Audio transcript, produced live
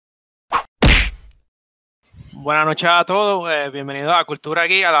Buenas noches a todos, bienvenidos a Cultura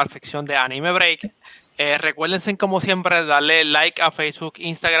Geek, a la sección de Anime Break. Recuérdense, como siempre, darle like a Facebook,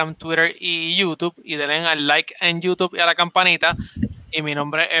 Instagram, Twitter y YouTube, y denle al like en YouTube y a la campanita. Y mi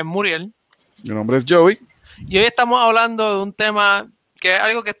nombre es Muriel. Mi nombre es Joey. Y hoy estamos hablando de un tema que es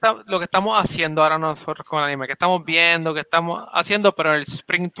algo que lo que estamos haciendo ahora nosotros con anime, que estamos viendo, que estamos haciendo, pero en el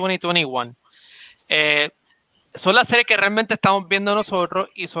Spring 2021. Eh, Son las series que realmente estamos viendo nosotros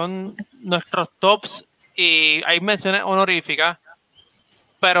y son nuestros tops, y hay menciones honoríficas,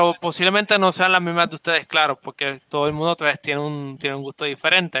 pero posiblemente no sean las mismas de ustedes, claro, porque todo el mundo pues, tiene un gusto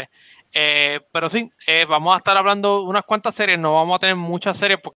diferente. Pero sí, vamos a estar hablando de unas cuantas series, no vamos a tener muchas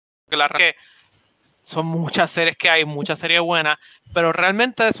series porque la verdad es que son muchas series que hay, muchas series buenas, pero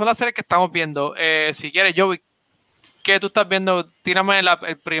realmente son las series que estamos viendo. Si quieres, Joey, ¿qué tú estás viendo? Tírame la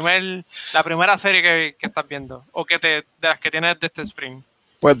primera serie que estás viendo, o de las que tienes de este spring.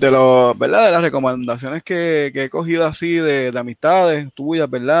 Pues ¿verdad? De las recomendaciones que he cogido así de amistades tuyas,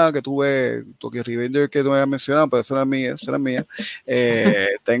 ¿verdad? Que tuve, Tokyo Revenger que tú me has mencionado, pero esa era mía, esa era mía.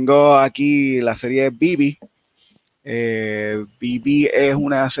 Tengo aquí la serie Bibi. Bibi es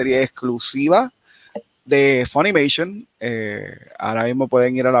una serie exclusiva de Funimation. Ahora mismo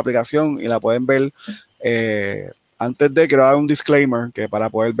pueden ir a la aplicación y la pueden ver. Antes de, quiero dar un disclaimer, que para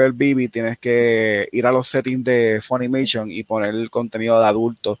poder ver Bibi tienes que ir a los settings de Funimation y poner el contenido de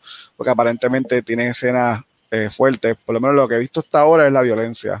adulto, porque aparentemente tiene escenas fuertes. Por lo menos lo que he visto hasta ahora es la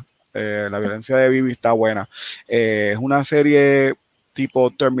violencia. La violencia de Bibi está buena. Es una serie tipo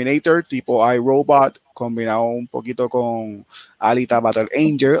Terminator, tipo iRobot, combinado un poquito con Alita Battle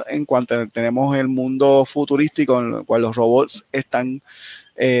Angel, en cuanto tenemos el mundo futurístico en el cual los robots están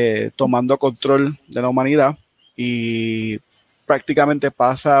tomando control de la humanidad, y prácticamente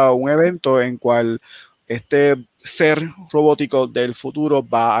pasa un evento en cual este ser robótico del futuro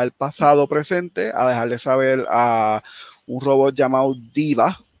va al pasado presente a dejarle saber a un robot llamado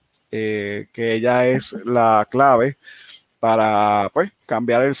Diva, que ella es la clave para pues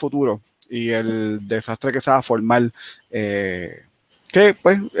cambiar el futuro y el desastre que se va a formar. Que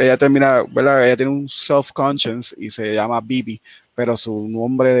pues ella termina, ¿verdad? Ella tiene un self-conscience y se llama Bibi, pero su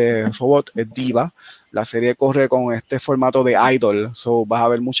nombre de robot es Diva. La serie corre con este formato de idol, so vas a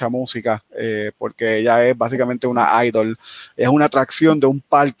ver mucha música, porque ella es básicamente una idol. Es una atracción de un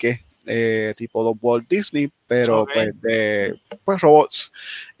parque tipo de Walt Disney, pero Ok. pues de pues, robots.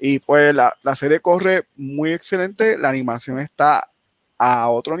 Y pues la serie corre muy excelente, la animación está a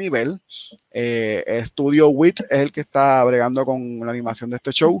otro nivel. Studio WIT es el que está bregando con la animación de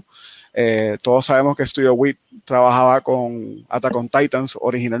este show. Todos sabemos que Studio WIT trabajaba con Attack on Titans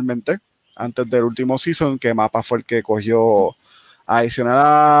originalmente, antes del último season, que Mapa fue el que cogió adicional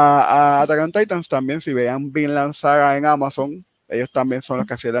a Attack on Titans. También, si vean Vinland Saga en Amazon, ellos también son los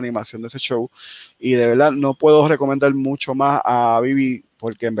que hacían la animación de ese show. Y de verdad no puedo recomendar mucho más a Vivi,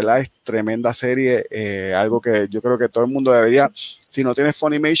 porque en verdad es tremenda serie, algo que yo creo que todo el mundo debería, si no tienes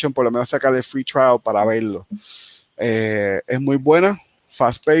Funimation, por lo menos sacar el free trial para verlo. Es muy buena,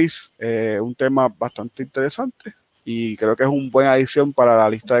 fast pace, un tema bastante interesante, y creo que es una buena adición para la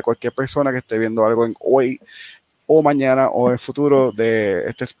lista de cualquier persona que esté viendo algo en hoy o mañana o en el futuro de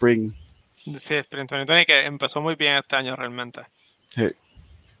este spring. Sí, Spring 2020, que empezó muy bien este año realmente. Sí.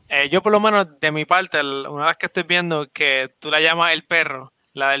 Yo por lo menos de mi parte, una vez que estoy viendo que tú la llamas el perro,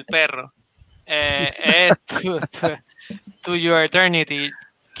 la del perro, es To Your Eternity,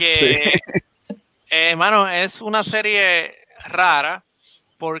 Sí. que, mano, es una serie rara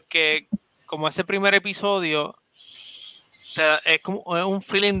porque como ese primer episodio es como un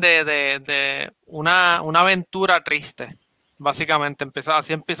feeling de una aventura triste, básicamente.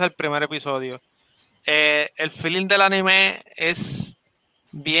 Así empieza el primer episodio. El feeling del anime es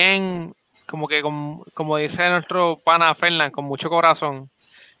bien, como que, como dice nuestro pana Fernan, con mucho corazón,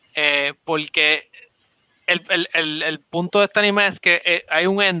 porque el punto de este anime es que hay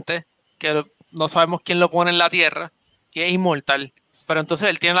un ente que no sabemos quién lo pone en la tierra y es inmortal, pero entonces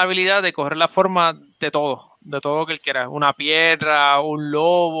él tiene la habilidad de coger la forma de todo lo que él quiera, una piedra, un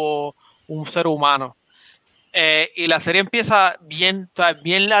lobo, un ser humano. Y la serie empieza bien, o sea,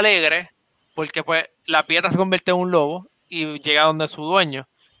 bien alegre, porque pues la piedra se convierte en un lobo y llega donde su dueño.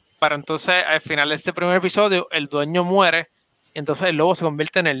 Pero entonces al final de este primer episodio el dueño muere y entonces el lobo se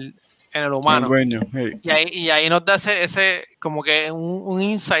convierte en el El humano. dueño. Hey. Y ahí nos da ese como que un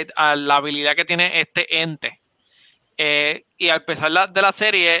insight a la habilidad que tiene este ente. Y al empezar de la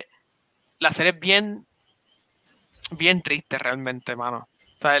serie es bien triste realmente, mano.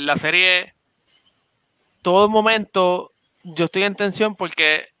 O sea, la serie, todo momento, yo estoy en tensión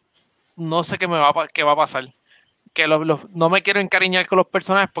porque no sé qué va a pasar. que no me quiero encariñar con los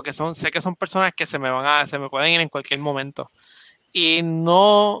personajes porque sé que son personajes que se me pueden ir en cualquier momento. Y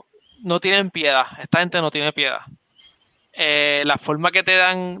no tienen piedad. Esta gente no tiene piedad. La forma que te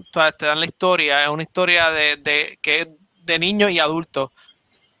dan la historia es una historia que es de niños y adultos.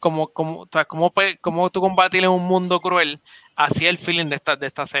 Como tú combatir en un mundo cruel. Así es el feeling de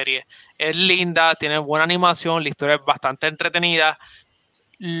esta serie. Es linda, tiene buena animación, la historia es bastante entretenida.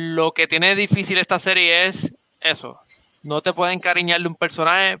 Lo que tiene difícil esta serie es eso. No te puedes encariñar de un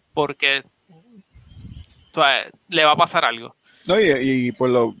personaje porque le va a pasar algo. No, y por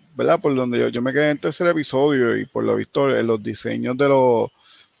lo, ¿verdad? Por donde yo me quedé en el tercer episodio y por lo visto en los diseños de los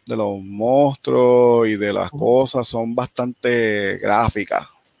monstruos y de las cosas son bastante gráficas.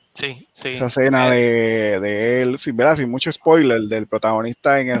 Sí. Esa escena de él, sin mucho spoiler, del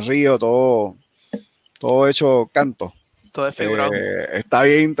protagonista en el río, todo hecho canto. Todo es figurado. Está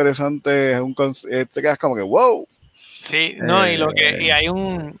bien interesante, te quedas como que wow. Sí, no, y hay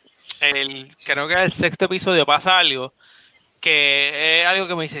creo que el sexto episodio pasa algo que es algo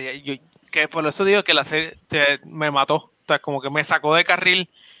que me dice, que por eso digo que la serie me mató, o sea, como que me sacó de carril.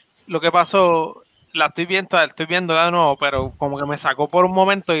 Lo que pasó, estoy viendo de nuevo, pero como que me sacó por un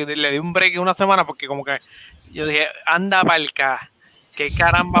momento y le di un break una semana porque como que yo dije, anda palca, ¿qué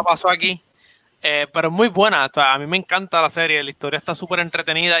caramba pasó aquí? Pero es muy buena, o sea, a mí me encanta la serie, la historia está súper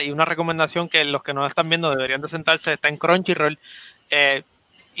entretenida y una recomendación que los que no la están viendo deberían de sentarse, está en Crunchyroll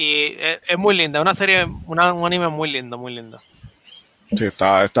y es muy linda, una serie, un anime muy lindo, muy lindo. Sí,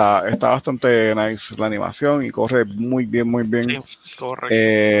 está bastante nice la animación y corre muy bien, muy bien. Sí, correcto.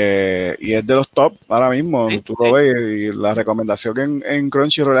 Y es de los top ahora mismo, Sí, tú lo ves y la recomendación en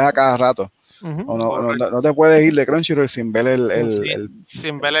Crunchyroll es a cada rato. No te puedes ir de Crunchyroll sin ver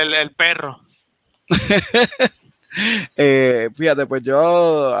sin ver el perro. Fíjate, pues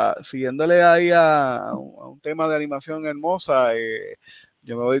yo siguiéndole ahí a un tema de animación hermosa,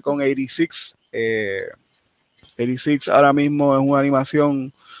 yo me voy con 86. 86 ahora mismo es una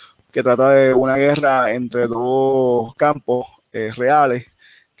animación que trata de una guerra entre dos campos reales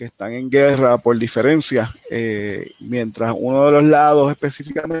que están en guerra por diferencia, mientras uno de los lados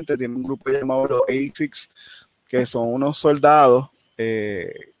específicamente tiene un grupo llamado los 86, que son unos soldados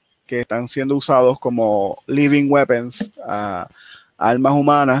que están siendo usados como living weapons, armas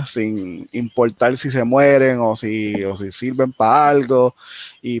humanas, sin importar si se mueren o si sirven para algo.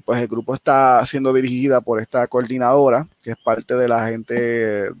 Y pues el grupo está siendo dirigida por esta coordinadora, que es parte de la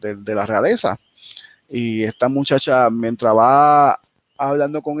gente de la realeza. Y esta muchacha, mientras va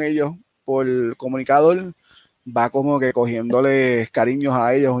hablando con ellos por comunicador, va como que cogiéndoles cariños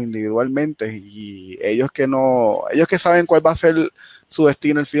a ellos individualmente, y ellos que saben cuál va a ser su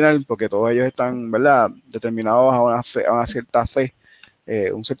destino al final, porque todos ellos están, ¿verdad?, determinados a una cierta fe,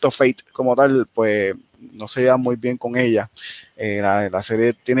 un cierto fate como tal, pues no se llevan muy bien con ella. La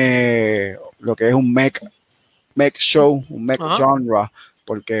serie tiene lo que es un mech show, un mech genre,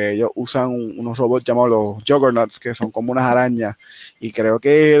 porque ellos usan unos robots llamados los Juggernauts, que son como unas arañas, y creo que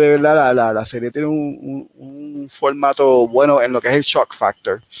de verdad la serie tiene un formato bueno en lo que es el shock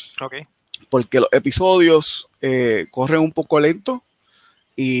factor, porque los episodios corren un poco lento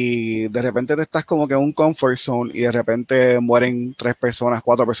y de repente te estás como que en un comfort zone y de repente mueren 3 personas,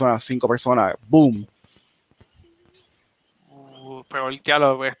 4 personas, 5 personas, boom. Pero ya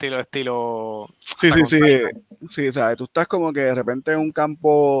lo estilo. Sí, o sea, tú estás como que de repente en un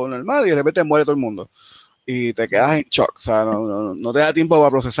campo normal y de repente muere todo el mundo y te quedas en shock, o sea, no te da tiempo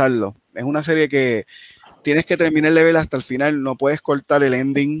para procesarlo. Es una serie que tienes que terminar de ver hasta el final, no puedes cortar el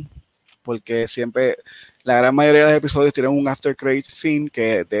ending, porque siempre, la gran mayoría de los episodios tienen un after credit scene,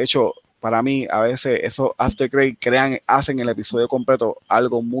 que de hecho, para mí, a veces esos after credit hacen el episodio completo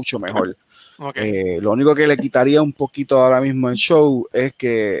algo mucho mejor. Lo único que le quitaría un poquito ahora mismo el show es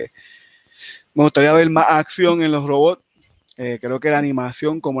que me gustaría ver más acción en los robots. Creo que la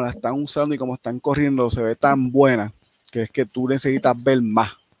animación, como la están usando y como están corriendo, se ve tan buena que es que tú necesitas ver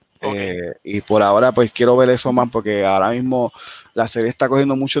más. Y por ahora pues quiero ver eso más, porque ahora mismo la serie está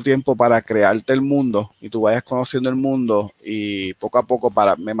cogiendo mucho tiempo para crearte el mundo y tú vayas conociendo el mundo, y poco a poco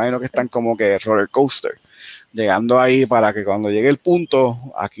me imagino que están como que roller coaster, llegando ahí para que cuando llegue el punto,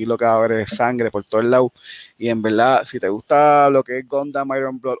 aquí lo que va a haber es sangre por todo el lado. Y en verdad, si te gusta lo que es Gundam,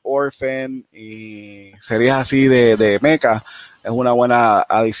 Iron Blood Orphan y series así de mecha, es una buena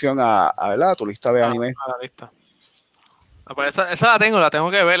adición ¿verdad?, a tu lista de anime. A la lista. Pues esa la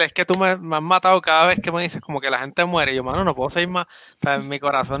tengo que ver. Es que tú me has matado cada vez que me dices como que la gente muere. Yo, mano, no puedo seguir más. O sea, mi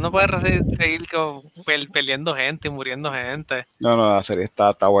corazón no puede seguir perdiendo gente y muriendo gente. No, la serie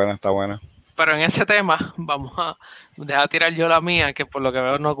está buena, está buena. pero en ese tema, vamos a dejar tirar yo la mía, que por lo que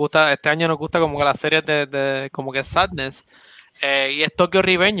veo nos gusta, este año nos gusta como que las series de como que Sadness, y es Tokyo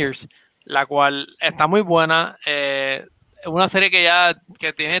Revengers, la cual está muy buena, es una serie que ya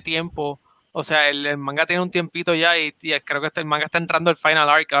que tiene tiempo, o sea, el manga tiene un tiempito ya y creo que el manga está entrando el final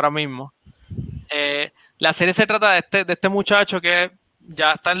arc ahora mismo. La serie se trata de este muchacho que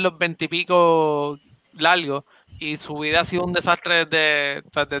ya está en los veintipico largos y su vida ha sido un desastre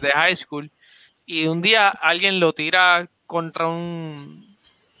desde high school. Y un día alguien lo tira en un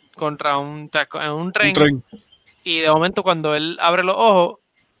Un tren tren. y de momento cuando él abre los ojos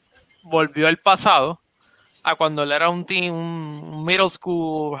volvió al pasado a cuando él era un middle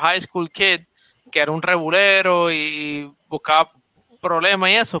school, high school kid que era un rebulero y buscaba problemas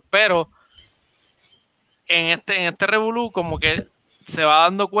y eso, pero en este revolú como que se va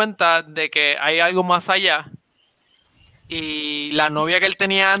dando cuenta de que hay algo más allá y la novia que él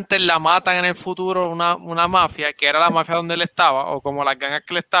tenía antes la matan en el futuro una mafia, que era la mafia donde él estaba, o como las gangas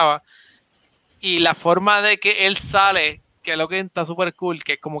que él estaba, y la forma de que él sale, que es lo que está súper cool,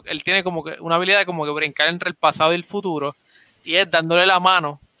 que es como él tiene como que una habilidad de como que brincar entre el pasado y el futuro, y es dándole la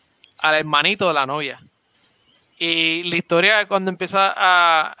mano al hermanito de la novia. Y la historia cuando empieza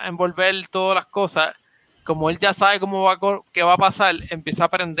a envolver todas las cosas, como él ya sabe qué va a pasar, empieza a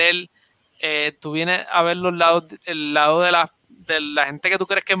aprender, tú vienes a ver el lado de la gente que tú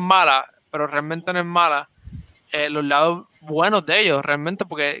crees que es mala, pero realmente no es mala, los lados buenos de ellos, realmente,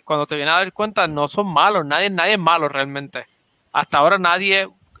 porque cuando te vienes a dar cuenta no son malos, nadie es malo realmente. Hasta ahora nadie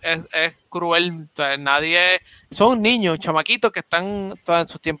es cruel, o sea, nadie, son niños, chamaquitos que están en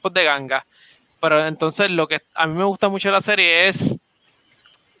sus tiempos de ganga. Pero entonces lo que a mí me gusta mucho de la serie es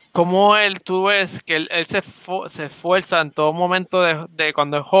cómo tú ves que él se esfuerza en todo momento de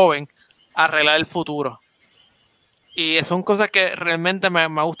cuando es joven a arreglar el futuro. Y son cosas que realmente me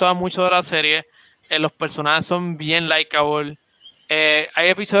ha gustado mucho de la serie. Los personajes son bien likeable. Hay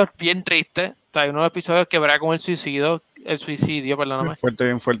episodios bien tristes. O sea, hay unos episodios que verá con el suicidio, perdóname. Bien fuerte,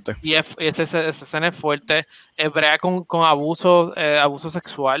 bien fuerte. Y esa escena es fuerte. Brega con abuso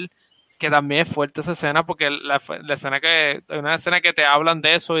sexual, que también es fuerte esa escena, porque la escena hay una escena que te hablan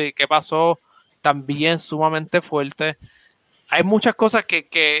de eso y qué pasó, también sumamente fuerte. Hay muchas cosas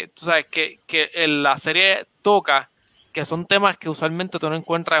que tú sabes, que la serie toca, que son temas que usualmente tú no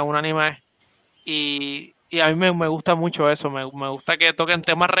encuentras en un anime. Y a mí me gusta mucho eso. Me gusta que toquen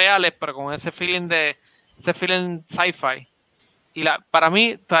temas reales, pero con ese feeling sci-fi. Y para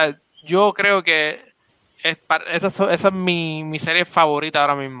mí, o sea, yo creo que esa es mi serie favorita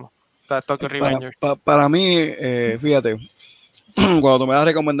ahora mismo, o sea, Tokyo Revengers. Para mí, fíjate, cuando tú me la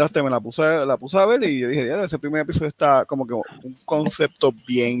recomendaste, la puse a ver y yo dije, ya, ese primer episodio está como que un concepto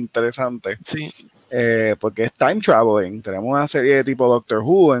bien interesante. Sí. Porque es time traveling. Tenemos una serie de tipo Doctor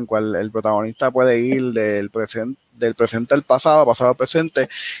Who en cual el protagonista puede ir del presente al pasado, pasado al presente,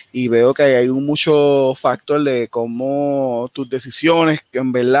 y veo que hay un mucho factor de cómo tus decisiones que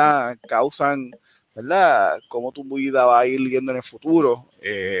en verdad causan, ¿verdad? Cómo tu vida va a ir yendo en el futuro.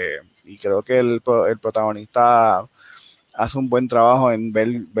 Y creo que el protagonista hace un buen trabajo en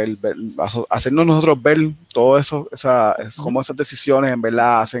hacernos nosotros ver todo eso, cómo esas decisiones en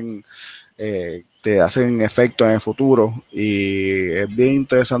verdad te hacen efecto en el futuro. Y es bien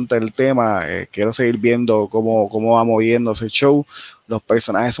interesante el tema. Quiero seguir viendo cómo va moviéndose el show. Los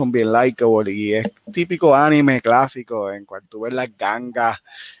personajes son bien likeable y es típico anime clásico en cual tú ves las gangas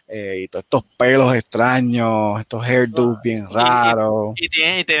y todos estos pelos extraños, estos hairdos bien raros. Y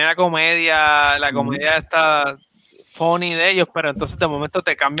tiene la comedia está funny de ellos, pero entonces de momento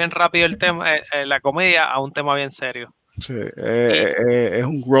te cambian rápido el tema, la comedia a un tema bien serio. Sí, es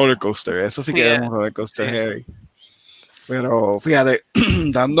un roller coaster, eso sí que es un roller coaster heavy. Pero fíjate,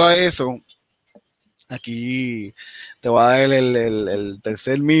 dando a eso, aquí te voy a dar el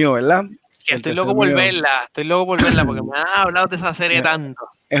tercer mío, ¿verdad? Que estoy loco por verla porque me han hablado de esa serie tanto.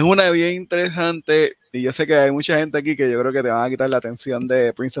 Es una bien interesante y yo sé que hay mucha gente aquí que yo creo que te van a quitar la atención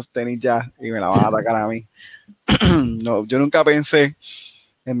de Prince of Tennis ya y me la van a atacar a mí. No, yo nunca pensé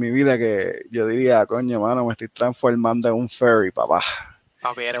en mi vida que yo diría, coño, mano, me estoy transformando en un furry, papá.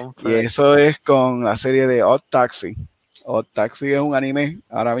 Papi, era un furry. Y eso es con la serie de Odd Taxi. Odd Taxi es un anime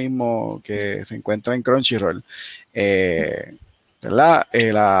ahora mismo que se encuentra en Crunchyroll. ¿Verdad?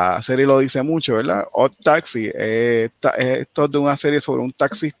 La serie lo dice mucho, ¿verdad? Odd Taxi esto es de una serie sobre un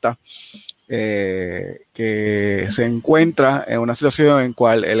taxista que se encuentra en una situación en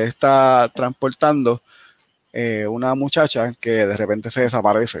cual él está transportando una muchacha que de repente se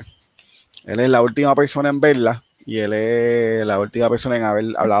desaparece. Él es la última persona en verla y él es la última persona en haber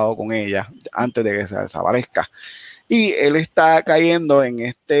hablado con ella antes de que se desaparezca. Y él está cayendo en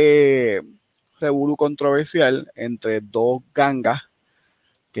revolú controversial entre dos gangas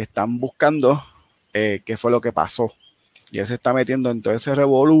que están buscando qué fue lo que pasó. Y él se está metiendo en todo ese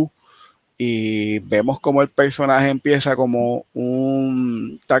revolú y vemos como el personaje empieza como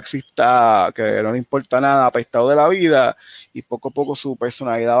un taxista que no le importa nada, apestado de la vida, y poco a poco su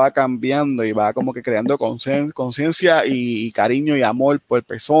personalidad va cambiando y va como que creando conciencia y cariño y amor por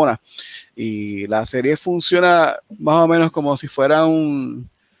personas. Y la serie funciona más o menos como si fuera un,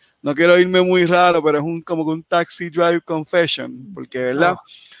 no quiero irme muy raro, pero es como que un taxi drive confession, porque verdad,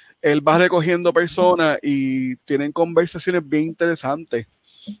 él va recogiendo personas y tienen conversaciones bien interesantes.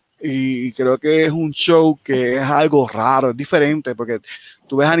 Y creo que es un show que es algo raro, es diferente, porque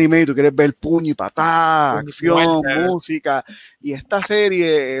tú ves anime y tú quieres ver puño y patá, acción, música, y esta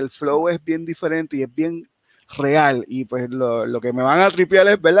serie, el flow es bien diferente y es bien real, y pues lo que me van a tripear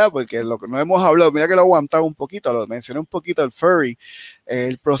es, ¿verdad? Porque lo que no hemos hablado, mira que lo aguantaba un poquito, lo mencioné un poquito, el furry,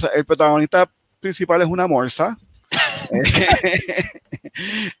 el protagonista principal es una morsa.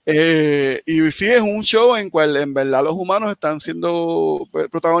 Y sí, es un show en cual en verdad los humanos están siendo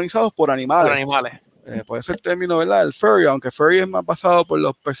protagonizados por animales. Por animales. Puede ser el término, ¿verdad? El furry, aunque furry es más basado por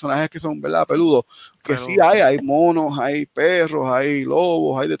los personajes que son, ¿verdad? Peludos. Que sí hay monos, hay perros, hay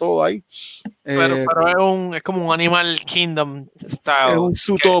lobos, hay de todo ahí. Pero es como un Animal Kingdom style. Es un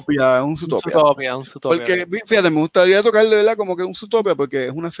Zootopia, un Zootopia. Porque, fíjate, me gustaría tocarle, ¿verdad? Como que un Zootopia, porque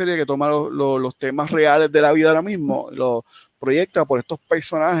es una serie que toma los temas reales de la vida ahora mismo, los proyecta por estos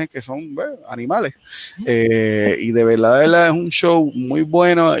personajes que son animales. Y de verdad es un show muy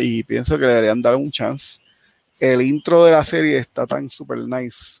bueno y pienso que le deberían dar un chance. El intro de la serie está tan super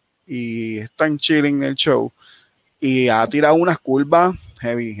nice y es tan chilling el show. Y ha tirado unas curvas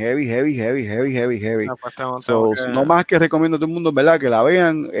heavy. No más que recomiendo a todo el mundo, ¿verdad? Que la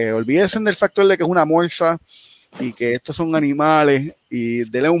vean. Olvídense del factor de que es una morsa y que estos son animales y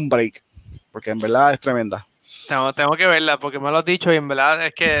denle un break, porque en verdad es tremenda. Tengo que verla porque me lo has dicho y en verdad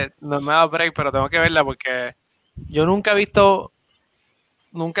es que no me da break, pero tengo que verla porque yo nunca he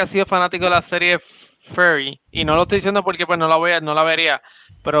sido fanático de la serie Furry y no lo estoy diciendo porque pues no la vería,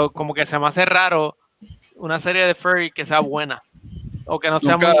 pero como que se me hace raro una serie de Furry que sea buena o que no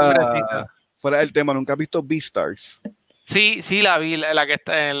sea muy precisa. Fuera del tema, ¿nunca has visto Beastars? Sí, la vi, la que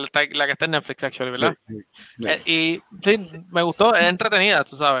está en Netflix, actually, ¿verdad? Sí. Y sí, me gustó, es entretenida,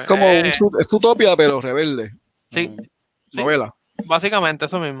 tú sabes. Como es Zootopia, pero rebelde. Sí. Novela. Básicamente,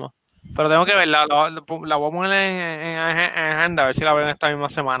 eso mismo. Pero tengo que verla, la voy a poner en agenda, a ver si la veo en esta misma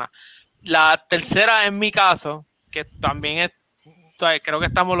semana. La tercera, en mi caso, que también es, creo que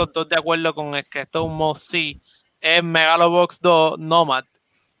estamos los dos de acuerdo con que esto es un must-see, es Megalobox 2 Nomad,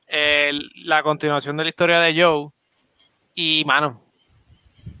 la continuación de la historia de Joe. Y, mano,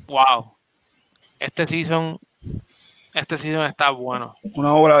 wow, este season está bueno.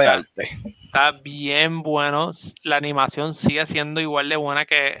 Una obra de arte. Está bien bueno. La animación sigue siendo igual de buena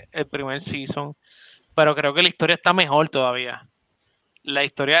que el primer season, pero creo que la historia está mejor todavía. La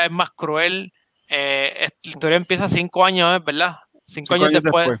historia es más cruel. La historia empieza 5 años, ¿verdad? 5 años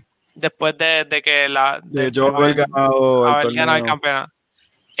después de que Joe haber ganado el campeonato.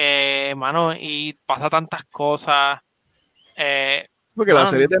 Mano, y pasa tantas cosas. Porque la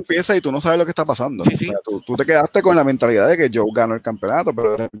serie te empieza y tú no sabes lo que está pasando. Sí. O sea, tú te quedaste con la mentalidad de que Joe ganó el campeonato,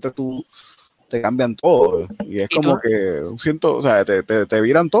 pero de repente te cambian todo. Y es como que o sea, te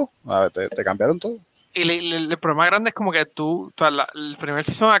viran todo, te cambiaron todo. Y el problema grande es como que el primer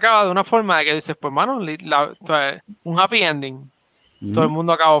season acaba de una forma de que dices, pues, mano, un happy ending. Todo el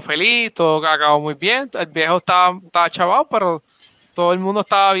mundo acabó feliz, todo acabó muy bien. El viejo estaba chavado, pero todo el mundo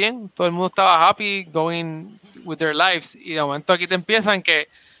estaba bien, todo el mundo estaba happy, going with their lives. Y de momento aquí te empiezan que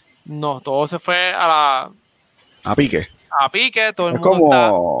no, todo se fue a pique. Todo el mundo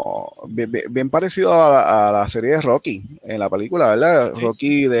como bien parecido a la serie de Rocky, en la película, ¿verdad? Sí.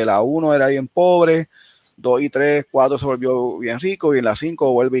 Rocky de la 1 era bien pobre, 2 y 3, 4 se volvió bien rico, y en la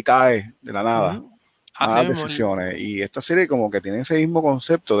 5 vuelve y cae de la nada. Malas decisiones. Y esta serie como que tiene ese mismo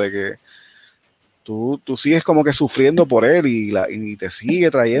concepto de que tú sigues como que sufriendo por él y te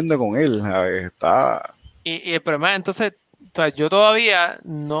sigue trayendo con él, ¿sabes? Y el problema, entonces, yo todavía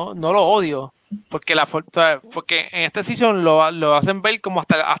no lo odio, porque porque en este season lo hacen ver como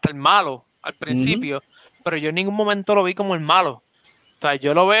hasta el malo al principio, pero yo en ningún momento lo vi como el malo. O sea,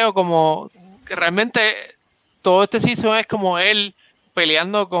 yo lo veo como que realmente todo este season es como él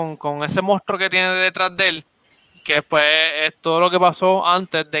peleando con ese monstruo que tiene detrás de él, que después es todo lo que pasó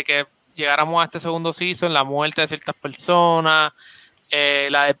antes de que llegáramos a este segundo season, la muerte de ciertas personas,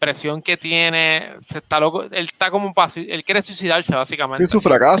 la depresión que tiene, se está loco, él está como él quiere suicidarse básicamente. Sí, su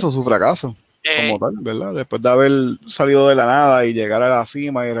fracaso. como tal, ¿verdad? Después de haber salido de la nada y llegar a la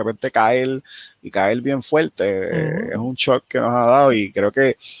cima y de repente caer bien fuerte, es un shock que nos ha dado y creo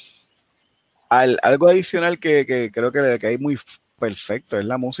que algo adicional que creo que hay muy perfecto es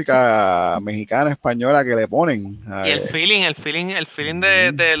la música mexicana, española que le ponen. Y el feeling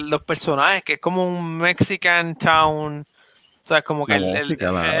de los personajes, que es como un Mexican town, o sea, como que La el, el,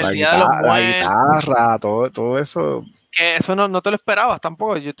 música, el Día de los la Muertos, guitarra, todo eso. que eso no te lo esperabas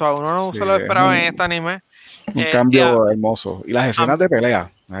tampoco, uno no Sí, se lo es esperaba en este anime, un y cambio hermoso. Y las escenas de pelea,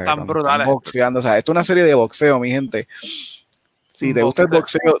 tan cuando están brutales, boxeando, o sea, esto es una serie de boxeo, mi gente. Si te gusta el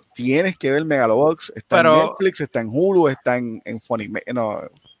boxeo. boxeo, tienes que ver Megalobox. Está en Pero Netflix, está en Hulu, está en no,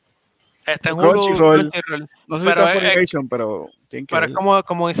 está en Hulu, Crunchyroll. Crunchyroll, No sé si está pero en es, Funimation, pero tienen que pero es verlo.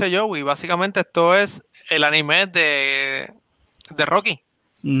 como dice Joey, básicamente esto es el anime de Rocky.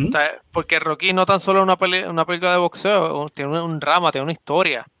 O Ujú, sea, porque Rocky no tan solo es una película de boxeo, tiene un drama, tiene una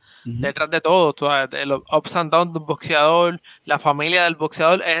historia ujú. detrás de todo. Tú sabes, de los ups and downs del boxeador, la familia del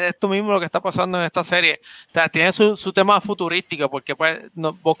boxeador, es esto mismo lo que está pasando en esta serie. O sea, tiene su tema futurístico, porque pues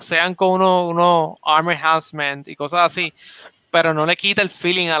boxean con unos arm enhancement y cosas así, pero no le quita el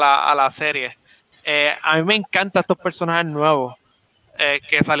feeling a la serie. A mí me encantan estos personajes nuevos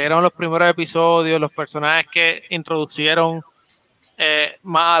que salieron en los primeros episodios, los personajes que introducieron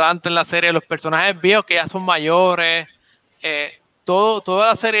más adelante en la serie, los personajes viejos que ya son mayores, toda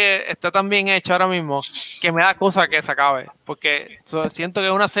la serie está tan bien hecha ahora mismo que me da cosa que se acabe, porque siento que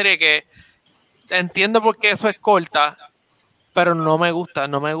es una serie que entiendo por qué eso es corta, pero no me gusta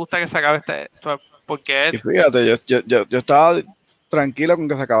que se acabe porque Y fíjate, yo estaba tranquilo con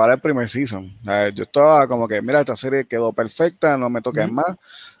que se acabara el primer season. Yo estaba como que, mira, esta serie quedó perfecta, no me toques más.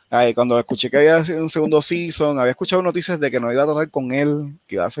 Cuando escuché que había un segundo season, había escuchado noticias de que no iba a tratar con él,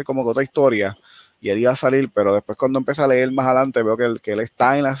 que iba a ser como que otra historia, y él iba a salir, pero después cuando empecé a leer más adelante, veo que él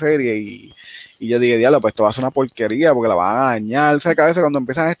está en la serie y yo dije, diablo, pues esto va a ser una porquería porque la van a dañar. O sea, que a veces cuando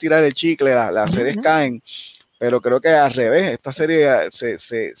empiezan a estirar el chicle, las series caen, pero creo que al revés, esta serie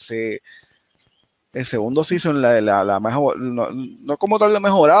el segundo season la mejor, no como tal lo ha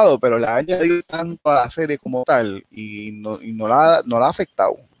mejorado, pero la ha añadido tanto a la serie como tal y no la ha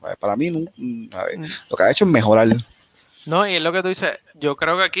afectado. Para mí, a ver, lo que ha hecho es mejorar. no, y es lo que tú dices, yo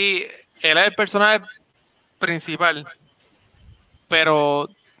creo que aquí él es el personaje principal, pero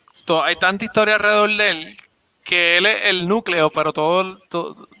hay tanta historia alrededor de él que él es el núcleo, pero todos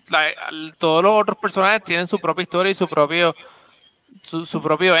los otros personajes tienen su propia historia y su propio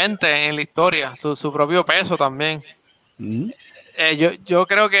ente en la historia, su propio peso también. Mm. Yo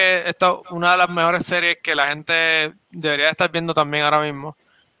creo que esta es una de las mejores series que la gente debería estar viendo también ahora mismo.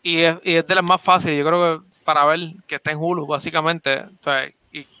 Y es de las más fáciles, yo creo que para ver que está en Hulu, básicamente. O sea,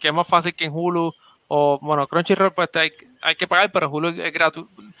 y que es más fácil que en Hulu. O, bueno, Crunchyroll, pues hay que pagar, pero Hulu es gratuito.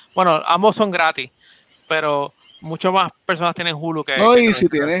 Bueno, ambos son gratis, pero mucho más personas tienen Hulu No, que y si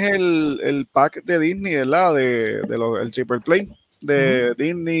Crunchyroll. tienes el pack de Disney, ¿verdad? El Triple Play Ujú. de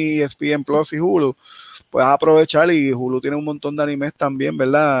Disney, ESPN Plus y Hulu, puedes aprovechar y Hulu tiene un montón de animes también,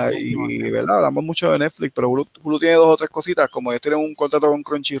 ¿verdad? Buenísimo, sí. Y, ¿verdad? Hablamos mucho de Netflix, pero Hulu tiene dos o tres cositas, como ellos tienen un contrato con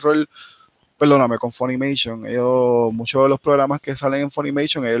Crunchyroll, perdóname, con Funimation. Muchos de los programas que salen en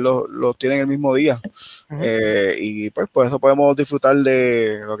Funimation, ellos los tienen el mismo día. Ujú. Y pues por eso podemos disfrutar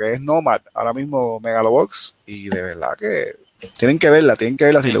de lo que es Nomad, ahora mismo Megalobox, y de verdad que tienen que verla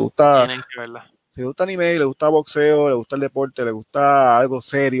si le gusta, Tienen que verla. si le gusta anime, le gusta boxeo, le gusta el deporte, le gusta algo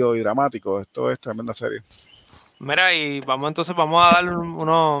serio y dramático. Esto es tremenda serie. Mira, y vamos a dar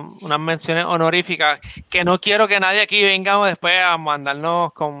unas menciones honoríficas, que no quiero que nadie aquí venga después a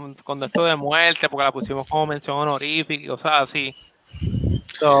mandarnos con esto de muerte, porque la pusimos como mención honorífica y cosas así.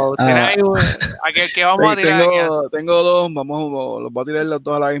 So, ¿tienes Ah, ahí, ¿a qué vamos a tirar aquí? tengo dos, los voy a tirar los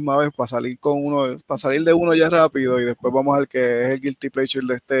dos a la misma vez para salir con uno, para salir de uno ya rápido y después vamos al que es el guilty pleasure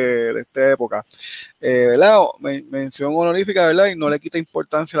de esta época. ¿Verdad? Mención honorífica, ¿verdad? Y no le quita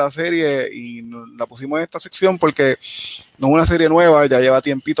importancia a la serie y la pusimos en esta sección porque no es una serie nueva, ya lleva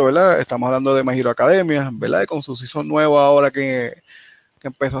tiempito, ¿verdad? Estamos hablando de My Hero Academia, ¿verdad? Y con su season nuevo ahora que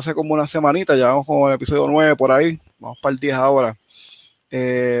empezó hace como una semanita, ya vamos como en el episodio 9 por ahí, vamos para el 10 ahora.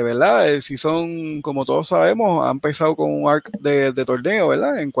 ¿Verdad? El season, como todos sabemos, ha empezado con un arc de torneo,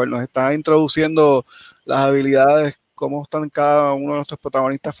 ¿verdad? En cual nos está introduciendo las habilidades, cómo están cada uno de nuestros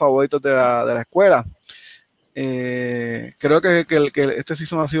protagonistas favoritos de la escuela. Creo que este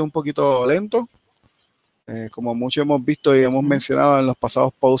season ha sido un poquito lento, como mucho hemos visto y hemos Ujú. mencionado en los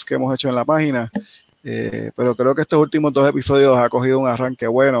pasados posts que hemos hecho en la página. Pero creo que estos últimos dos episodios ha cogido un arranque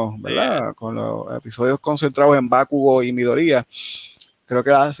bueno, Sí, ¿verdad? Con los episodios concentrados en Bakugo y Midoriya. Creo que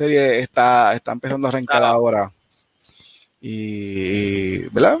la serie está empezando a arrancar está- ahora. Y,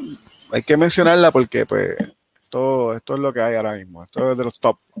 ¿verdad? hay que mencionarla porque pues esto es lo que hay ahora mismo, esto es de los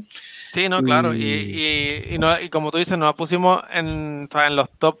top. Sí, no, claro. Y como tú dices, nos la pusimos o sea, en los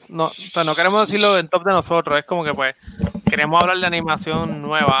top. No, o sea, no queremos decirlo en top de nosotros. Es como que pues queremos hablar de animación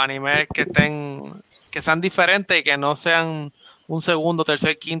nueva, animes que sean diferentes y que no sean un segundo,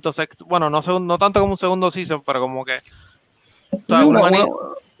 tercer, quinto, sexto. Bueno, no tanto como un segundo season, pero como que o sea,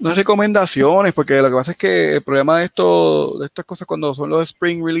 Unas recomendaciones, porque lo que pasa es que el problema de estas cosas cuando son los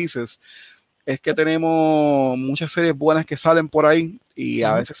spring releases es que tenemos muchas series buenas que salen por ahí y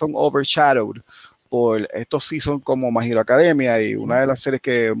a veces son overshadowed por estos seasons como My Hero Academia y una de las series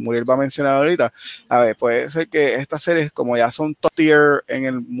que Muriel va a mencionar ahorita. A ver, puede ser que estas series como ya son top tier en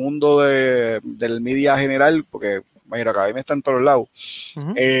el mundo del media general, porque My Hero Academia está en todos lados,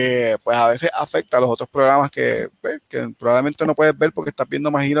 pues a veces afecta a los otros programas pues, que probablemente no puedes ver porque estás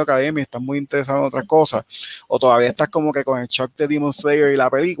viendo My Hero Academia y estás muy interesado en otras cosas, o todavía estás como que con el shock de Demon Slayer y la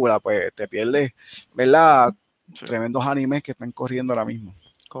película, pues te pierdes, ¿verdad? Sí. Tremendos animes que están corriendo ahora mismo.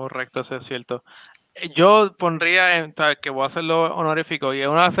 Correcto, eso es cierto. Yo pondría que voy a hacerlo honorífico y es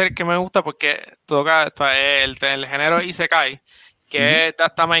una serie que me gusta porque toca el género Isekai, que es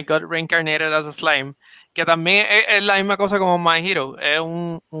That's My God Reincarnated as a Slime, que también es la misma cosa como My Hero, es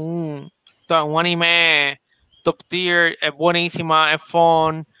un anime top tier, es buenísima, es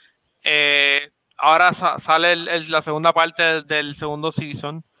fun. Ahora sale la segunda parte del segundo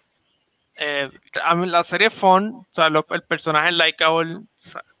season. La serie es fun, o sea, el personaje es likeable,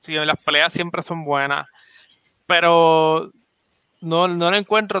 las peleas siempre son buenas, pero no la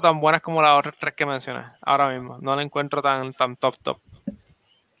encuentro tan buenas como las otras tres que mencioné ahora mismo. No la encuentro tan top.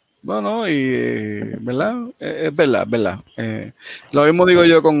 Bueno, ¿verdad? Es verdad, es verdad. Lo mismo digo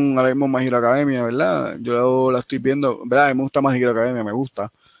yo con ahora mismo My Hero Academia, ¿verdad? Yo la estoy viendo, ¿verdad? A mí me gusta My Hero Academia, me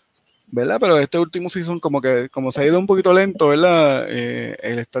gusta, ¿verdad? Pero este último season como se ha ido un poquito lento, ¿verdad?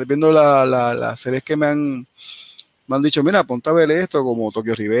 El estar viendo las series que me han dicho, mira, ponte a ver esto, como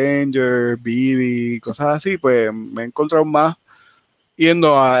Tokyo Revenger, Vivi, cosas así, pues me he encontrado más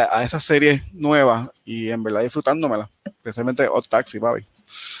yendo a esas series nuevas y en verdad disfrutándomelas, especialmente Odd Taxi, papi.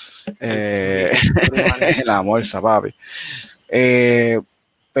 La morsa, papi.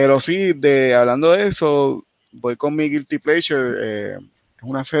 Pero sí, hablando de eso, voy con mi Guilty Pleasure. Es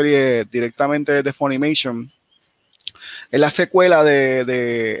una serie directamente de Funimation. Es la secuela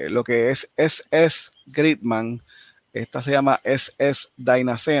de lo que es SS Gridman. Esta se llama SS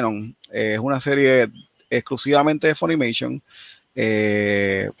Dynazenon. Es una serie exclusivamente de Funimation.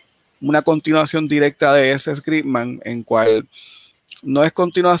 Una continuación directa de SS Gridman, en cual no es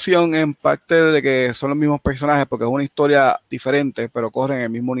continuación en parte de que son los mismos personajes, porque es una historia diferente, pero corren en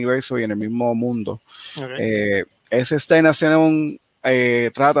el mismo universo y en el mismo mundo. Okay. SS Dynazenon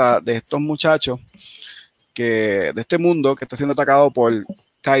trata de estos muchachos de este mundo que está siendo atacado por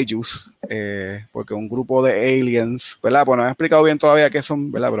kaijus, porque un grupo de aliens, ¿verdad? Pues no me he explicado bien todavía qué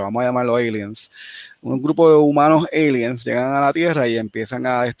son, ¿verdad? Pero vamos a llamarlos aliens. Un grupo de humanos aliens llegan a la Tierra y empiezan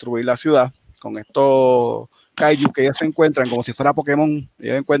a destruir la ciudad con estos kaiju que ellos se encuentran como si fuera Pokémon.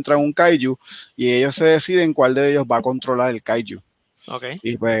 Ellos encuentran un kaiju y ellos se deciden cuál de ellos va a controlar el kaiju. Okay.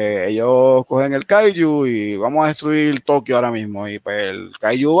 Y pues ellos cogen el kaiju y vamos a destruir Tokio ahora mismo. Y pues el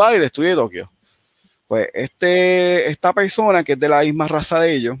kaiju va y destruye Tokio. Pues esta persona que es de la misma raza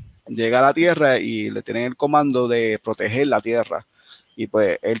de ellos llega a la Tierra y le tienen el comando de proteger la Tierra. Y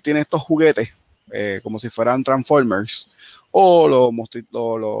pues él tiene estos juguetes como si fueran Transformers o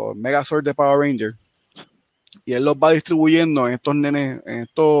los Megazord de Power Rangers. Y él los va distribuyendo en estos nenes, en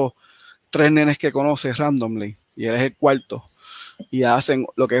estos 3 nenes que conoce randomly. Y él es el cuarto. Y hacen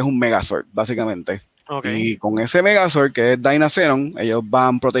lo que es un Megazord, básicamente. Okay. Y con ese Megazord, que es Dynazenon, ellos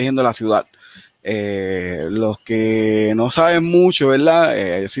van protegiendo la ciudad. Los que no saben mucho,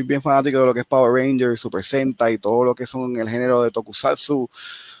 ¿verdad? Yo soy bien fanático de lo que es Power Rangers, Super Sentai y todo lo que son el género de Tokusatsu,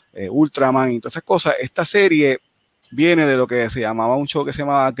 Ultraman y todas esas cosas. Esta serie viene de lo que se llamaba un show que se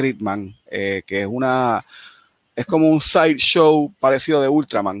llamaba Gridman, que es como un side show parecido de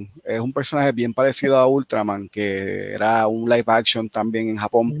Ultraman. Es un personaje bien parecido a Ultraman, que era un live action también en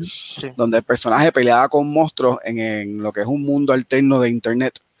Japón, sí, donde el personaje peleaba con monstruos en lo que es un mundo alterno de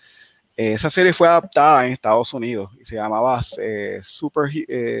internet. Esa serie fue adaptada en Estados Unidos y se llamaba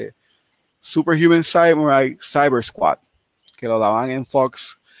Superhuman Samurai Cyber Squad, que lo daban en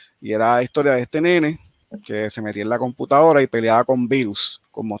Fox, y era la historia de este nene que se metía en la computadora y peleaba con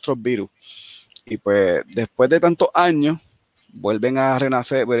monstruos virus. Y pues después de tantos años vuelven a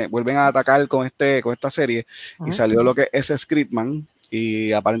renacer, vuelven a atacar con esta serie. Y salió lo que es Scriptman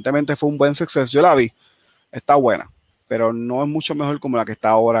y aparentemente fue un buen suceso. Yo la vi, está buena, pero no es mucho mejor como la que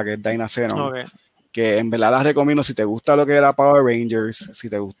está ahora, que es Dynazenon. Okay. que en verdad las recomiendo si te gusta lo que era Power Rangers, si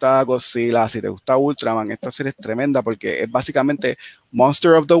te gusta Godzilla, si te gusta Ultraman. Esta serie es tremenda porque es básicamente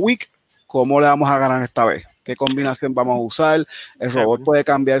Monster of the Week. ¿Cómo le vamos a ganar esta vez? ¿Qué combinación vamos a usar? El robot puede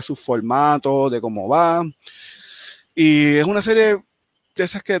cambiar su formato, de cómo va. Y es una serie de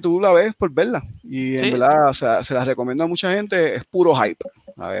esas que tú la ves por verla. Y en verdad, o sea, se las recomiendo a mucha gente. Es puro hype.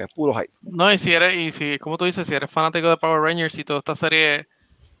 A ver, es puro hype. No, y como tú dices, si eres fanático de Power Rangers y toda esta serie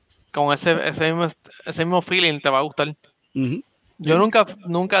con ese mismo feeling, te va a gustar. Yo nunca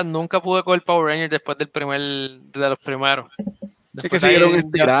pude coger Power Rangers después de los primeros. Es que siguieron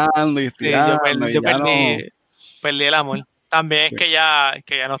estirando y estirando. Yo perdí el amor. También es que ya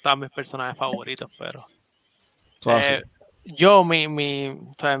no estaban mis personajes favoritos, pero yo, mi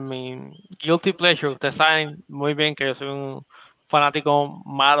guilty pleasure, ustedes saben muy bien que yo soy un fanático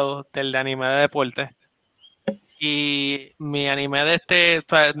malo del anime de deporte. Y mi anime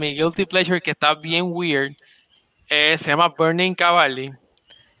mi guilty pleasure que está bien weird, se llama Burning Cavalry.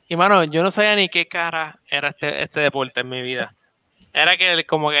 Y mano, yo no sabía ni qué cara era este deporte en mi vida. Era que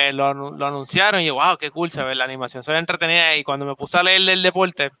como que lo anunciaron y yo, wow, qué cool se ve la animación, se ve entretenida. Y cuando me puse a leer del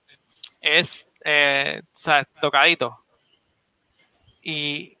deporte, es tocadito.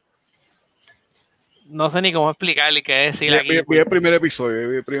 Y no sé ni cómo explicarle qué decir aquí. Vi el primer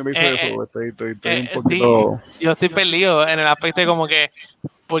episodio, estoy un poquito... Sí, yo estoy perdido en el aspecto de como que,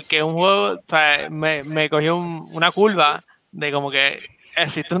 porque un juego, o sea, me cogió una curva de como que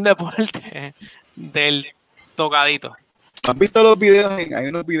existe un deporte del tocadito. ¿Has visto los videos? Hay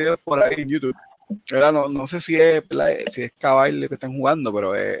unos videos por ahí en YouTube. Ahora no sé si es caballo que están jugando,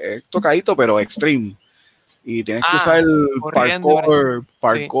 pero es tocadito, pero extreme. Y tienes que usar el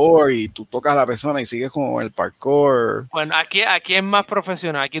parkour y tú tocas a la persona y sigues con el parkour. Bueno, aquí es más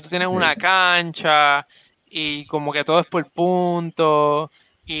profesional. Aquí tú tienes una cancha y como que todo es por puntos,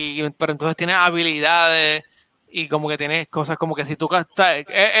 pero entonces tienes habilidades y como que tienes cosas como que si tú...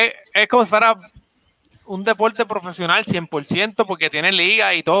 Es como si fuera un deporte profesional 100% porque tiene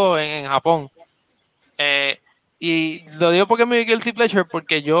liga y todo en Japón. Y lo digo porque es mi guilty pleasure,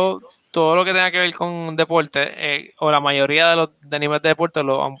 porque yo todo lo que tenga que ver con deporte, o la mayoría de los animes de deporte,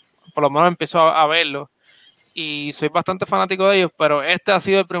 por lo menos empiezo a verlo y soy bastante fanático de ellos, pero este ha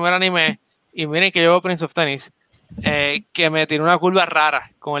sido el primer anime, y miren que yo veo Prince of Tennis, que me tiró una curva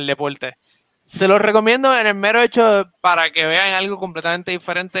rara con el deporte. Se los recomiendo en el mero hecho para que vean algo completamente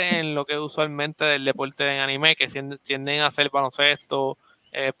diferente en lo que es usualmente del deporte en anime, que tienden a hacer baloncesto,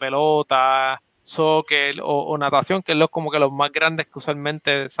 pelota, soccer o natación, que es como que los más grandes que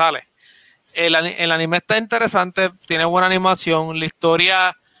usualmente sale. El anime está interesante, tiene buena animación, la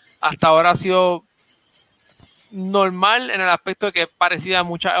historia hasta ahora ha sido normal en el aspecto de que es parecida a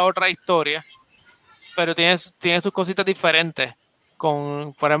muchas otras historias, pero tiene sus cositas diferentes,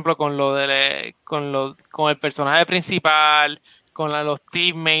 por ejemplo, con el personaje principal, con los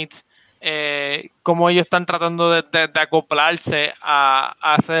teammates, cómo ellos están tratando de acoplarse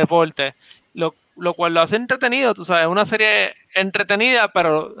a ese deporte, lo cual lo hace entretenido, tú sabes, una serie entretenida,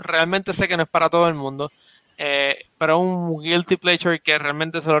 pero realmente sé que no es para todo el mundo. Pero un guilty pleasure que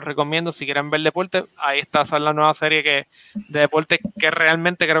realmente se lo recomiendo si quieren ver deporte. Ahí está, esa es la nueva serie de deporte que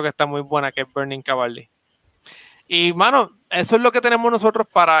realmente creo que está muy buena, que es Burning Cavalry. Y mano, eso es lo que tenemos nosotros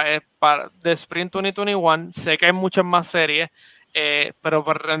para The Spring 2021. Sé que hay muchas más series, pero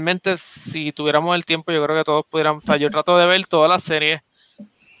realmente si tuviéramos el tiempo, yo creo que todos pudiéramos. O sea, yo trato de ver todas las series,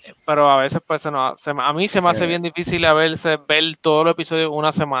 pero a veces pues a mí se me hace bien difícil ver todos los episodios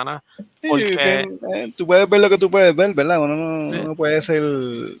una semana. Porque tú puedes ver lo que tú puedes ver, ¿verdad? Uno no puede ser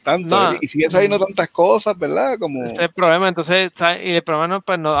tanto. Y sigue saliendo tantas cosas, ¿verdad? Como... Ese es el problema. Entonces, y el problema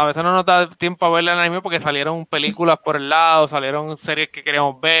pues, a veces no nos da tiempo a ver el anime porque salieron películas por el lado, salieron series que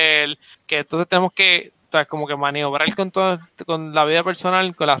queríamos ver, que entonces tenemos que, o sea, como que maniobrar con la vida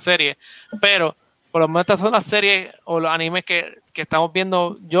personal, con la serie. Pero por lo menos estas son las series o los animes que estamos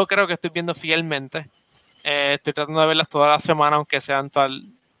viendo. Yo creo que estoy viendo fielmente. Estoy tratando de verlas todas las semanas, aunque sean por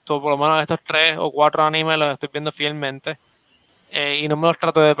lo menos estos 3 o 4 animes los estoy viendo fielmente, y no me los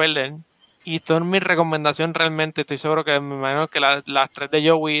trato de perder. Y esto es mi recomendación realmente. Estoy seguro que me imagino que las 3 de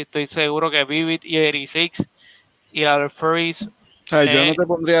Joey, estoy seguro que Vivid y 86 y la de Furries. Yo no te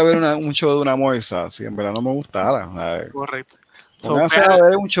pondría a ver un show de una morsa si en verdad no me gustara. Correcto. Pónganse a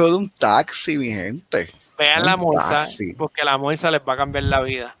ver un show de un taxi, mi gente. Vean la morsa, porque la morsa les va a cambiar la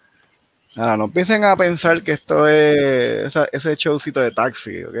vida. No empiecen a pensar que esto es ese showcito de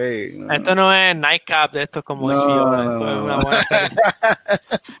taxi, ¿ok? Esto no es Nightcap, esto es como no.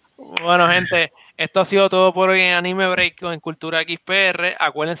 Bueno, gente, Esto ha sido todo por hoy en Anime Break o en Cultura XPR.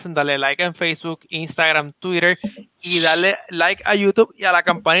 Acuérdense de darle like en Facebook, Instagram, Twitter y darle like a YouTube y a la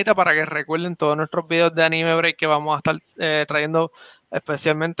campanita para que recuerden todos nuestros videos de Anime Break que vamos a estar trayendo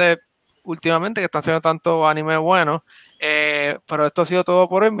especialmente últimamente, que están haciendo tanto anime bueno. Pero esto ha sido todo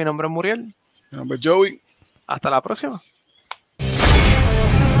por hoy. Mi nombre es Muriel. Mi nombre es Joey. Hasta la próxima.